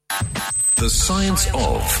The Science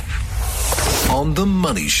of on The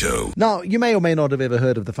Money Show. Now, you may or may not have ever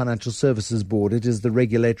heard of the Financial Services Board. It is the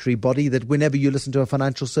regulatory body that whenever you listen to a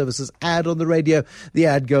financial services ad on the radio, the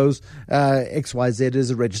ad goes, XYZ is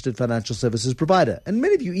a registered financial services provider. And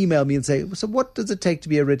many of you email me and say, so what does it take to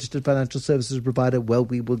be a registered financial services provider? Well,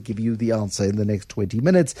 we will give you the answer in the next 20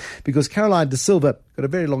 minutes because Caroline Da Silva got a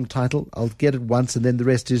very long title. I'll get it once and then the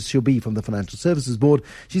rest is she'll be from the Financial Services Board.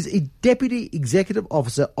 She's a Deputy Executive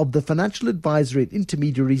Officer of the Financial Advisory and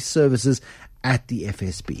Intermediary Services at the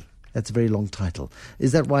FSB. That's a very long title.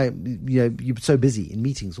 Is that why you're so busy in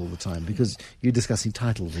meetings all the time? Because you're discussing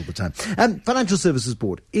titles all the time. Financial Services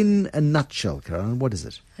Board, in a nutshell, Caroline, what is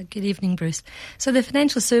it? Good evening, Bruce. So the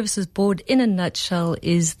Financial Services Board, in a nutshell,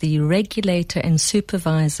 is the regulator and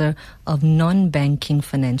supervisor of non-banking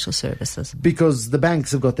financial services. Because the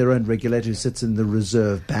banks have got their own regulator who sits in the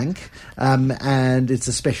Reserve Bank, and it's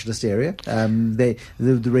a specialist area. The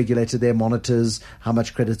regulator there monitors how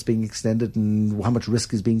much credit's being extended and how much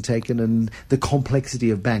risk is being taken, and the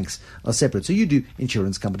complexity of banks are separate. So you do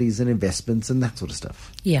insurance companies and investments and that sort of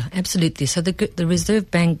stuff. Yeah, absolutely. So the Reserve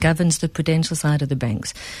Bank governs the prudential side of the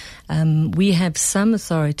banks. We have some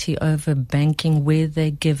authority over banking where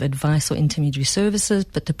they give advice or intermediary services,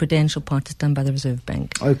 but the prudential part is done by the Reserve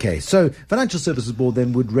Bank. Okay, so Financial Services Board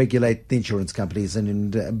then would regulate the insurance companies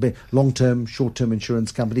and long-term, short-term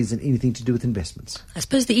insurance companies and anything to do with investments. I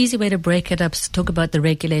suppose the easy way to break it up is to talk about the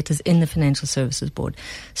regulators in the Financial Services Board.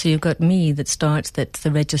 So you've got me that's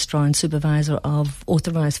the registrar and supervisor of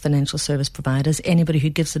authorised financial service providers, anybody who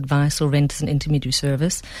gives advice or renders an intermediary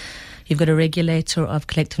service. You've got a regulator of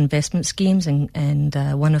collective investment schemes and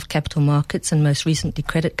one of capital markets and most recently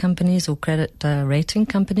credit companies or credit rating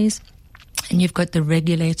companies. And you've got the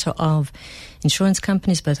regulator of insurance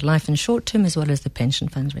companies, both life and short-term, as well as the pension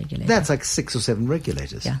funds regulator. That's like 6 or 7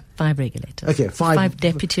 regulators. Yeah, 5 regulators. Okay, 5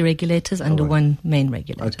 deputy regulators under one main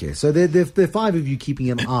regulator. Okay, so there are 5 of you keeping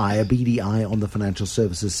an eye, a beady eye, on the financial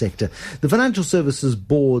services sector. The Financial Services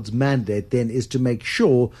Board's mandate then is to make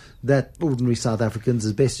sure that ordinary South Africans,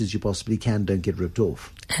 as best as you possibly can, don't get ripped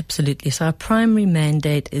off. Absolutely. So our primary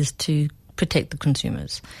mandate is to protect the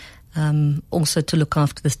consumers. Also to look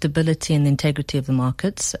after the stability and the integrity of the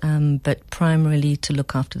markets, but primarily to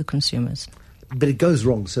look after the consumers. But it goes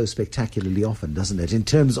wrong so spectacularly often, doesn't it? In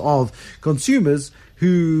terms of consumers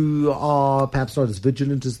who are perhaps not as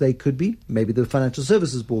vigilant as they could be. Maybe the Financial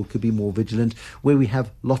Services Board could be more vigilant, where we have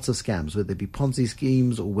lots of scams, whether they be Ponzi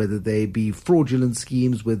schemes or whether they be fraudulent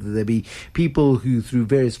schemes, whether they be people who, through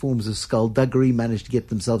various forms of skullduggery, manage to get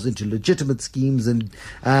themselves into legitimate schemes and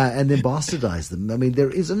then bastardize them. I mean, there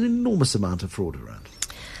is an enormous amount of fraud around.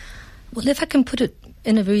 Well, if I can put it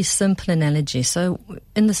in a very simple analogy, so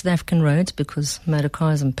in the South African roads, because motor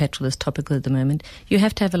cars and petrol is topical at the moment, you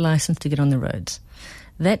have to have a license to get on the roads.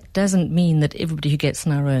 That doesn't mean that everybody who gets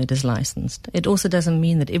on our road is licensed. It also doesn't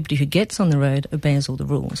mean that everybody who gets on the road obeys all the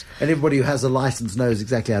rules. And everybody who has a license knows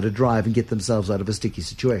exactly how to drive and get themselves out of a sticky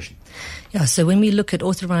situation. Yeah, so when we look at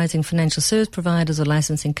authorising financial service providers or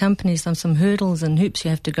licensing companies, there's some hurdles and hoops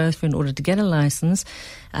you have to go through in order to get a license,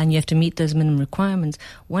 and you have to meet those minimum requirements.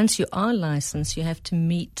 Once you are licensed, you have to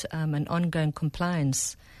meet an ongoing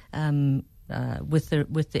compliance with the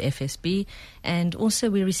FSB, and also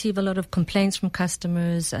we receive a lot of complaints from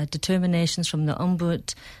customers, determinations from the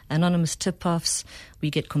Ombud, anonymous tip-offs. We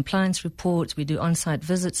get compliance reports. We do on-site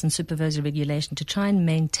visits and supervisory regulation to try and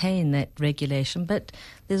maintain that regulation. But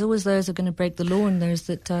there's always those who are going to break the law and those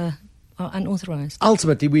that are unauthorised.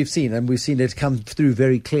 Ultimately, we've seen it come through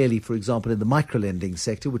very clearly, for example, in the microlending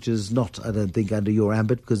sector, which is not, I don't think, under your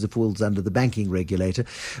ambit because it falls under the banking regulator.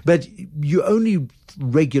 But you only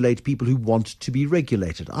regulate people who want to be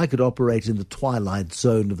regulated. I could operate in the twilight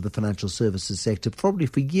zone of the financial services sector probably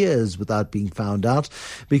for years without being found out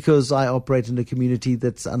because I operate in a community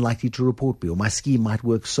that's unlikely to report me, or my scheme might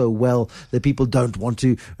work so well that people don't want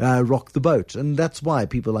to rock the boat. And that's why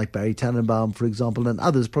people like Barry Tannenbaum, for example, and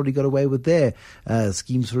others probably got away with their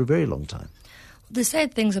schemes for a very long time. The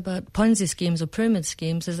sad things about Ponzi schemes or pyramid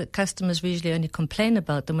schemes is that customers usually only complain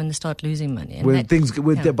about them when they start losing money. And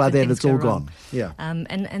by then it's all gone. Yeah,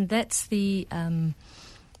 and that's the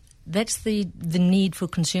need for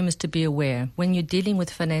consumers to be aware. When you're dealing with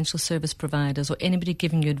financial service providers or anybody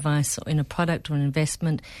giving you advice in a product or an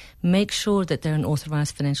investment, make sure that they're an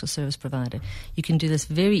authorised financial service provider. You can do this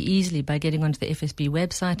very easily by getting onto the FSB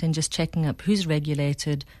website and just checking up who's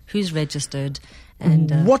regulated, who's registered.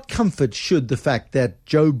 And what comfort should the fact that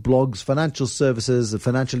Joe Bloggs Financial Services, a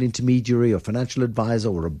financial intermediary or financial advisor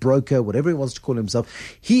or a broker, whatever he wants to call himself,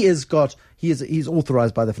 he's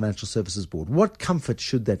authorised by the Financial Services Board. What comfort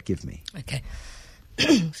should that give me? Okay.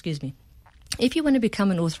 Excuse me. if you want to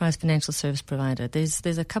become an authorized financial service provider,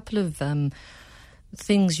 there's a couple of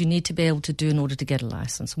things you need to be able to do in order to get a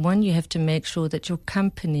license. One, you have to make sure that your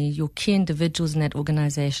company, your key individuals in that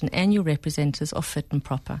organization and your representatives are fit and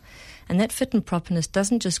proper. And that fit and properness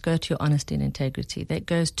doesn't just go to your honesty and integrity. That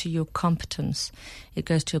goes to your competence. It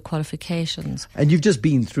goes to your qualifications. And you've just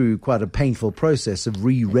been through quite a painful process of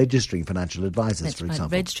re-registering financial advisors, for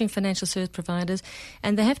example. Registering financial service providers.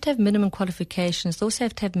 And they have to have minimum qualifications. They also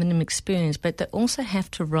have to have minimum experience, but they also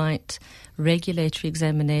have to write regulatory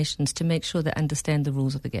examinations to make sure they understand the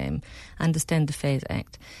rules of the game, understand the FAIS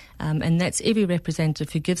Act. And that's every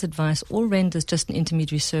representative who gives advice or renders just an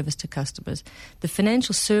intermediary service to customers. The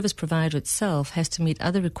financial service provider itself has to meet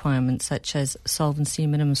other requirements such as solvency,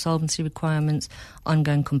 minimum solvency requirements,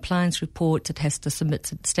 ongoing compliance reports. It has to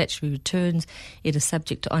submit statutory returns. It is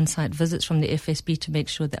subject to on-site visits from the FSB to make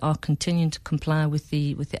sure they are continuing to comply with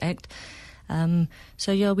the Act.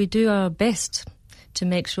 We do our best to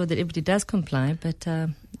make sure that everybody does comply, but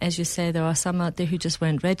as you say, there are some out there who just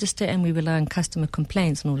won't register, and we rely on customer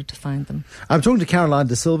complaints in order to find them. I'm talking to Caroline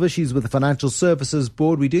Da Silva. She's with the Financial Services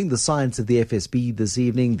Board. We're doing the science of the FSB this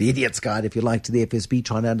evening, the idiot's guide, if you like, to the FSB,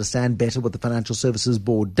 trying to understand better what the Financial Services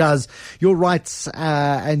Board does. Your rights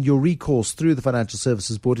and your recourse through the Financial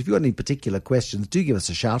Services Board. If you've got any particular questions, do give us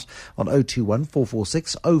a shout on 021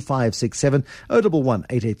 446 0567 011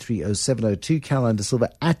 883 0702. Caroline Da Silva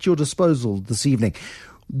at your disposal this evening.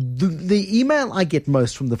 The email I get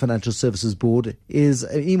most from the Financial Services Board is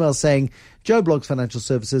an email saying Joe Blogg's Financial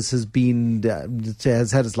Services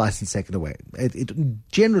has had its license taken away. It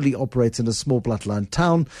generally operates in a small bloodline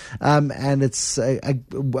town, and it's a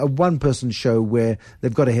one-person show where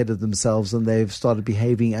they've got ahead of themselves and they've started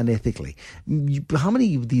behaving unethically. How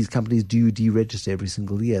many of these companies do you deregister every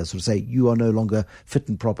single year? Sort of say you are no longer fit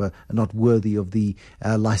and proper and not worthy of the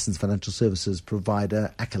licensed financial services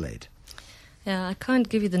provider accolade? Yeah, I can't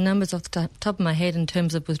give you the numbers off the top of my head in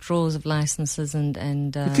terms of withdrawals of licenses and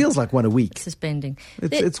it feels like one a week. Suspending.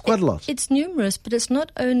 It's quite a lot. It's numerous, but it's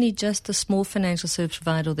not only just the small financial service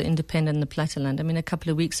provider or the independent and the platteland. I mean, a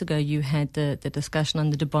couple of weeks ago you had the discussion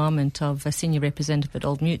on the debarment of a senior representative at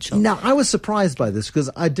Old Mutual. Now, I was surprised by this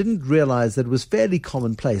because I didn't realize that it was fairly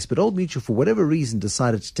commonplace, but Old Mutual, for whatever reason,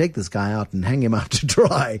 decided to take this guy out and hang him out to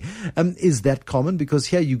dry. Is that common? Because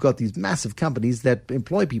here you've got these massive companies that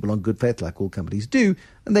employ people on good faith, like all companies do,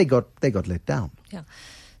 and they got let down. Yeah.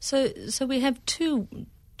 So we have two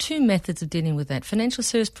methods of dealing with that. Financial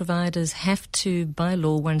service providers have to, by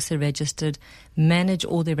law, once they're registered, manage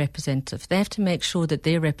all their representatives. They have to make sure that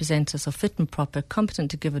their representatives are fit and proper,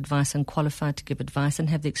 competent to give advice and qualified to give advice and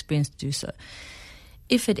have the experience to do so.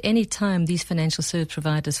 If at any time these financial service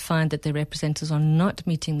providers find that their representatives are not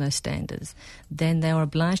meeting those standards, then they are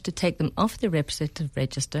obliged to take them off the representative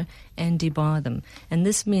register and debar them. And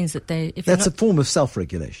this means that that's a form of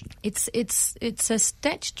self-regulation. It's a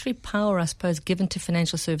statutory power, I suppose, given to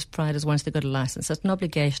financial service providers once they've got a license. That's an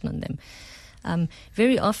obligation on them.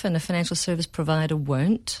 Very often a financial service provider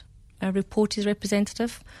won't report his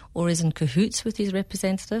representative or is in cahoots with his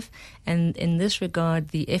representative, and in this regard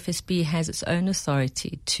the FSB has its own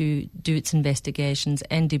authority to do its investigations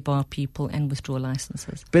and debar people and withdraw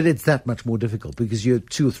licenses. But it's that much more difficult because you're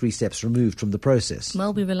 2 or 3 steps removed from the process.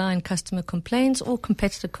 Well, we rely on customer complaints or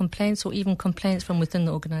competitor complaints or even complaints from within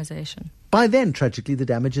the organisation. By then, tragically, the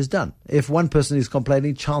damage is done. If one person is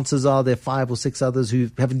complaining, chances are there are 5 or 6 others who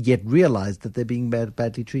haven't yet realised that they're being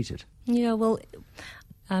badly treated. Yeah, well,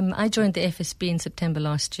 I joined the FSB in September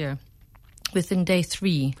last year. Within day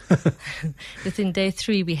 3,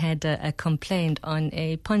 we had a complaint on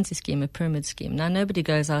a Ponzi scheme, a pyramid scheme. Now, nobody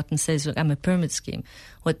goes out and says, look, I'm a pyramid scheme.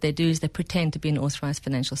 What they do is they pretend to be an authorized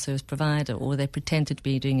financial service provider, or they pretend to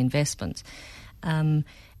be doing investments.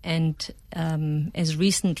 As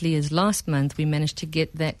recently as last month, we managed to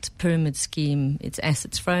get that pyramid scheme, its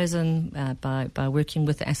assets frozen by working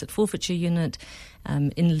with the asset forfeiture unit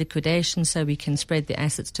in liquidation, so we can spread the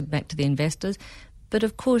assets back to the investors. But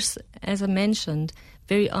of course, as I mentioned,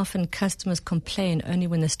 very often customers complain only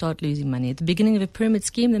when they start losing money. At the beginning of a pyramid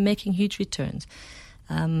scheme, they're making huge returns.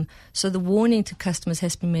 So the warning to customers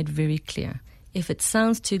has been made very clear. If it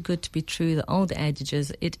sounds too good to be true, the old adage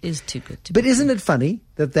is, it is too good to be true. But isn't it funny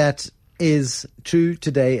that is true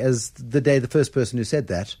today as the day the first person who said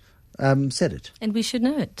that said it? And we should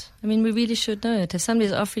know it. I mean, we really should know it. If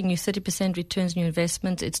somebody's offering you 30% returns on your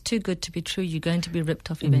investment, it's too good to be true. You're going to be ripped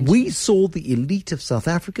off eventually. We saw the elite of South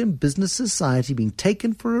African business society being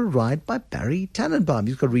taken for a ride by Barry Tannenbaum.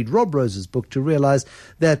 You've got to read Rob Rose's book to realise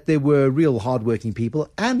that there were real hard-working people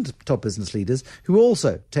and top business leaders who were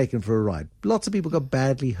also taken for a ride. Lots of people got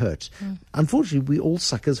badly hurt. Unfortunately, we all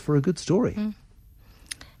suckers for a good story.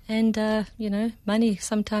 And, money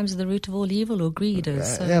sometimes is the root of all evil, or greed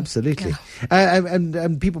is. So, absolutely. yeah.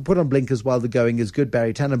 And people put on blinkers while the going is good.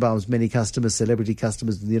 Barry Tannenbaum's many customers, celebrity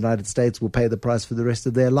customers in the United States, will pay the price for the rest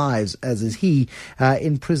of their lives, as is he,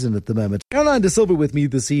 in prison at the moment. Caroline Da Silva with me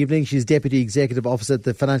this evening. She's Deputy Executive Officer at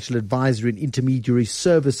the Financial Advisory and Intermediary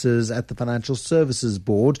Services at the Financial Services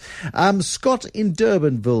Board. Scott in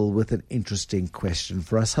Durbanville with an interesting question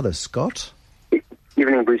for us. Hello, Scott.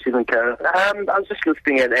 Evening, Bruce. Evening, Karen. I was just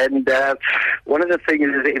listening, and one of the things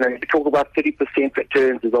is, you talk about 30%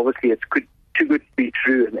 returns is obviously it's too good to be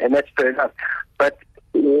true, and that's fair enough. But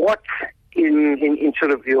what, in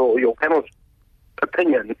sort of your panel's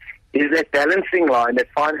opinion, is that balancing line, that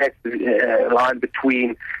fine line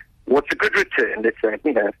between what's a good return, let's say,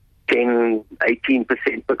 10,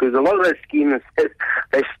 18%, because a lot of those schemes,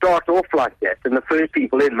 they start off like that, and the first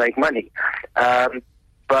people in make money.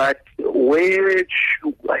 But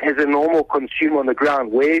as a normal consumer on the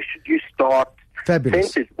ground, where should you start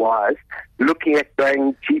percentage-wise looking at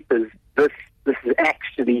going cheapers? This is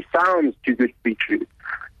actually sounds too good to be true.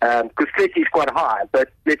 Because 30 is quite high, but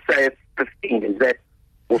let's say it's 15. Is that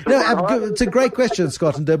also high? It's a great question,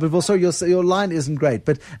 Scott and Durbanville. So your line isn't great.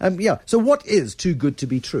 But, so what is too good to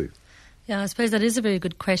be true? Yeah, I suppose that is a very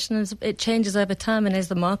good question. It changes over time, and as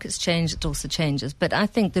the markets change, it also changes. But I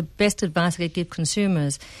think the best advice I could give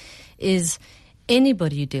consumers is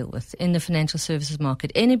anybody you deal with in the financial services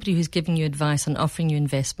market, anybody who's giving you advice on offering you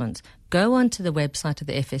investments, go onto the website of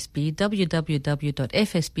the FSB,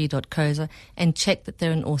 www.fsb.coza, and check that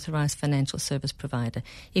they're an authorised financial service provider.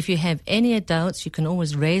 If you have any doubts, you can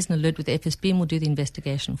always raise an alert with the FSB and we'll do the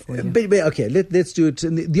investigation for you. But okay, let's do it.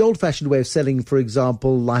 The old-fashioned way of selling, for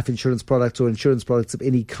example, life insurance products or insurance products of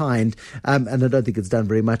any kind, and I don't think it's done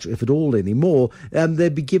very much, if at all, anymore,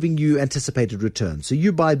 they'd be giving you anticipated returns. So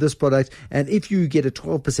you buy this product, and if you get a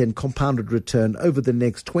 12% compounded return over the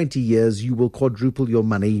next 20 years, you will quadruple your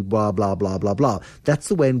money, blah, blah, blah, blah, blah. That's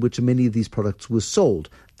the way in which many of these products were sold.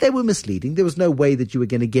 They were misleading. There was no way that you were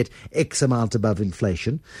going to get X amount above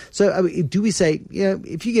inflation. So do we say,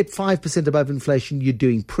 if you get 5% above inflation, you're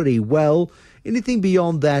doing pretty well? Anything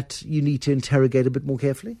beyond that, you need to interrogate a bit more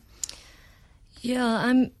carefully?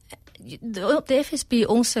 Yeah, the FSB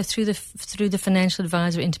also, through the Financial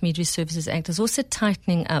Advisory Intermediary Services Act, is also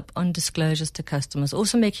tightening up on disclosures to customers,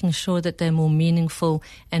 also making sure that they're more meaningful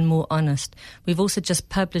and more honest. We've also just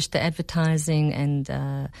published the advertising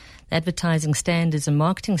and advertising standards and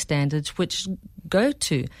marketing standards, which go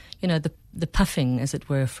to, the puffing, as it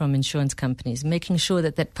were, from insurance companies, making sure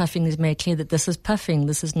that puffing is made clear that this is puffing,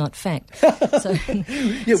 this is not fact.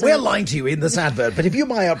 We're lying to you in this advert, but if you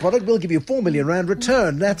buy our product, we'll give you R4 million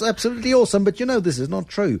return. That's absolutely awesome, but this is not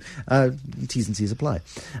true. T's and C's apply.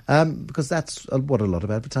 Because that's what a lot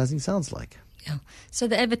of advertising sounds like. Yeah. So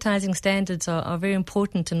the advertising standards are very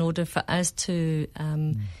important in order for us to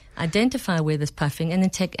identify where there's puffing and then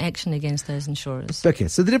take action against those insurers. Okay,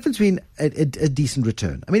 so the difference between a decent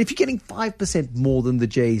return. I mean, if you're getting 5% more than the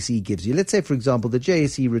JSE gives you, let's say, for example, the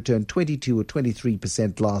JSE returned 22 or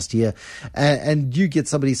 23% last year, and you get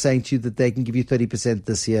somebody saying to you that they can give you 30%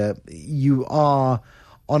 this year, you are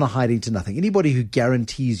on a hiding to nothing. Anybody who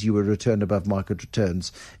guarantees you a return above market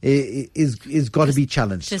returns is got to be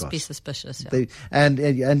challenged. Just Scott. be suspicious. Yeah.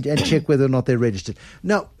 And check whether or not they're registered.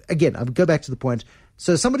 Now, again, I'll go back to the point.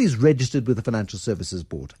 So somebody's registered with the Financial Services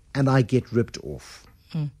Board and I get ripped off.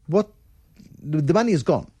 What? The money is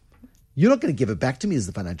gone. You're not going to give it back to me as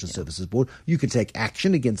the Financial Services Board. You can take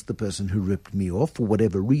action against the person who ripped me off for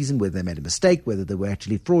whatever reason, whether they made a mistake, whether they were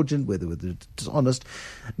actually fraudulent, whether they were dishonest.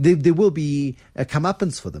 There will be a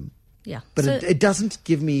comeuppance for them. Yeah. But it doesn't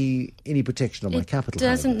give me any protection on my capital. It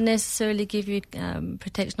doesn't necessarily give you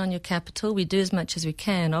protection on your capital. We do as much as we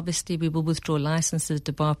can. Obviously, we will withdraw licenses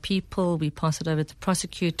to bar people. We pass it over to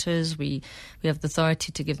prosecutors. We have the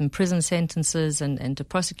authority to give them prison sentences and to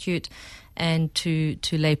prosecute and to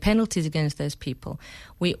lay penalties against those people.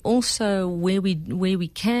 We also, where we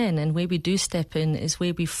can and where we do step in, is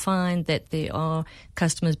where we find that there are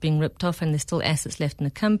customers being ripped off and there's still assets left in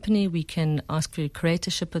the company. We can ask for a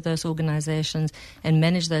curatorship of those organizations and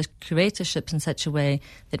manage those curatorships in such a way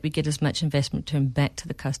that we get as much investment return back to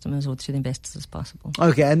the customers or to the investors as possible.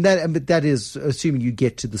 Okay, and that is assuming you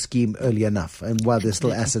get to the scheme early enough and while there's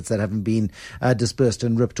still assets that haven't been dispersed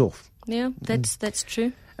and ripped off. Yeah, that's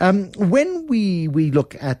true. When we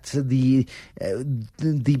look at your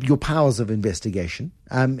powers of investigation,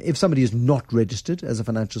 if somebody is not registered as a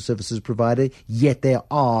financial services provider, yet they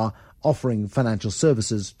are offering financial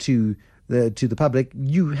services to the public,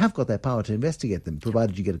 you have got that power to investigate them,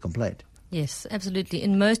 provided you get a complaint. Yes, absolutely.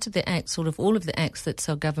 In most of the acts, sort of all of the acts that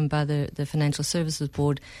are governed by the Financial Services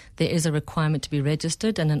Board, there is a requirement to be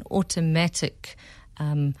registered and an automatic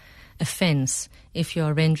offence if you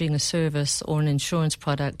are rendering a service or an insurance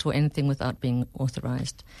product or anything without being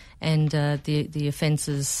authorised. And the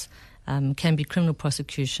offences can be criminal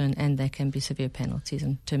prosecution, and there can be severe penalties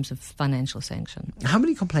in terms of financial sanction. How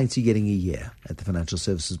many complaints are you getting a year at the Financial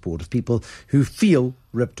Services Board of people who feel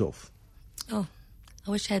ripped off? Oh, I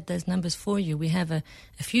wish I had those numbers for you. We have a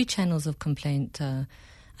few channels of complaint.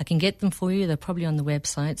 I can get them for you. They're probably on the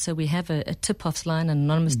website. So we have a tip-off line, an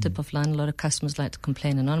anonymous tip-off line. A lot of customers like to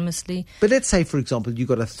complain anonymously. But let's say, for example, you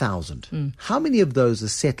got 1,000. How many of those are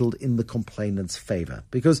settled in the complainant's favour?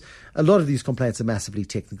 Because a lot of these complaints are massively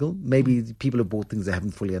technical. Maybe people have bought things they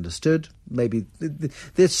haven't fully understood. Maybe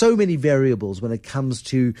there's so many variables when it comes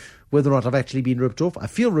to whether or not I've actually been ripped off. I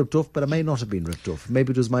feel ripped off, but I may not have been ripped off.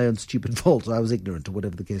 Maybe it was my own stupid fault. I was ignorant, or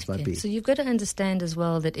whatever the case might be. So you've got to understand as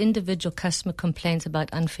well that individual customer complaints about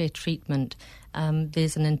unfair treatment,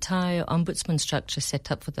 there's an entire ombudsman structure set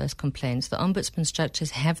up for those complaints. The ombudsman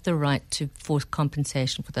structures have the right to force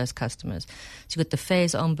compensation for those customers. So you've got the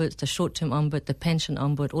phase ombuds, the short-term ombud, the pension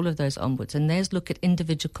ombud, all of those ombuds. And those look at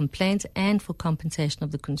individual complaints and for compensation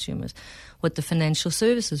of the consumers. What the Financial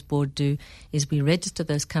Services Board do is we register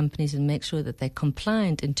those companies and make sure that they're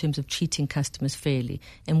compliant in terms of treating customers fairly.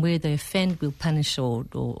 And where they offend, we'll punish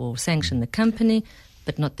or sanction the company,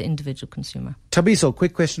 but not the individual consumer. Thabiso,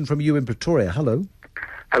 quick question from you in Pretoria. Hello.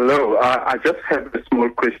 Hello. I just have a small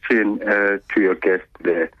question to your guest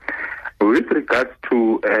there. With regards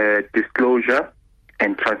to disclosure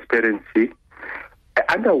and transparency,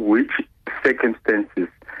 under which circumstances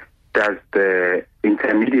does the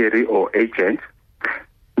intermediary or agent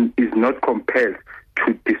is not compelled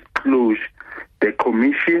to disclose the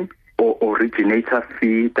commission or originator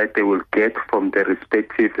fee that they will get from the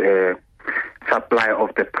respective supply of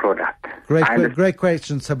the product? Great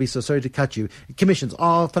question, Thabiso. Sorry to cut you. Commissions.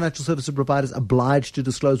 Are financial services providers obliged to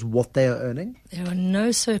disclose what they are earning? There are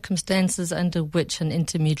no circumstances under which an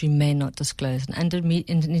intermediary may not disclose. An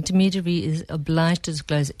intermediary is obliged to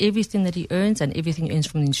disclose everything that he earns and everything he earns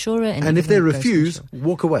from the insurer. And if they refuse,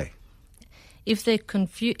 walk away. If they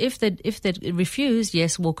refuse,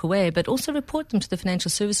 yes, walk away, but also report them to the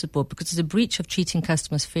Financial Services Board, because it's a breach of treating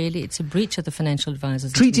customers fairly. It's a breach of the financial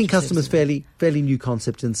advisors. Treating customers fairly new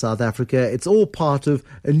concept in South Africa. It's all part of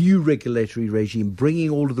a new regulatory regime,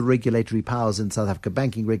 bringing all of the regulatory powers in South Africa,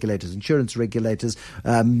 banking regulators, insurance regulators,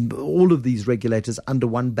 all of these regulators under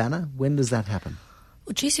one banner. When does that happen?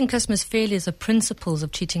 Well, treating customers fairly is the principles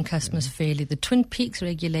of treating customers fairly. The Twin Peaks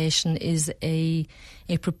regulation is a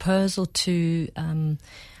proposal to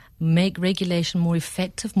make regulation more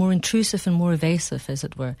effective, more intrusive and more evasive, as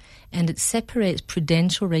it were. And it separates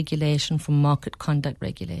prudential regulation from market conduct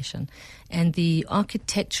regulation. And the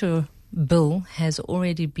architecture bill has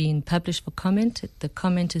already been published for comment. The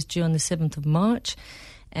comment is due on the 7th of March.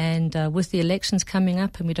 And with the elections coming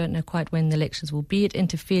up, and we don't know quite when the elections will be, it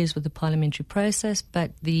interferes with the parliamentary process,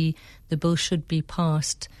 but the bill should be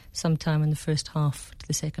passed sometime in the first half to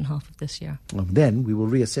the second half of this year. Well, then we will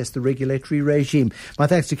reassess the regulatory regime. My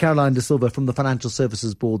thanks to Caroline Da Silva from the Financial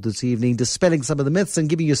Services Board this evening, dispelling some of the myths and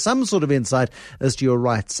giving you some sort of insight as to your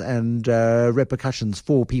rights and repercussions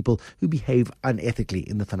for people who behave unethically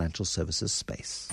in the financial services space.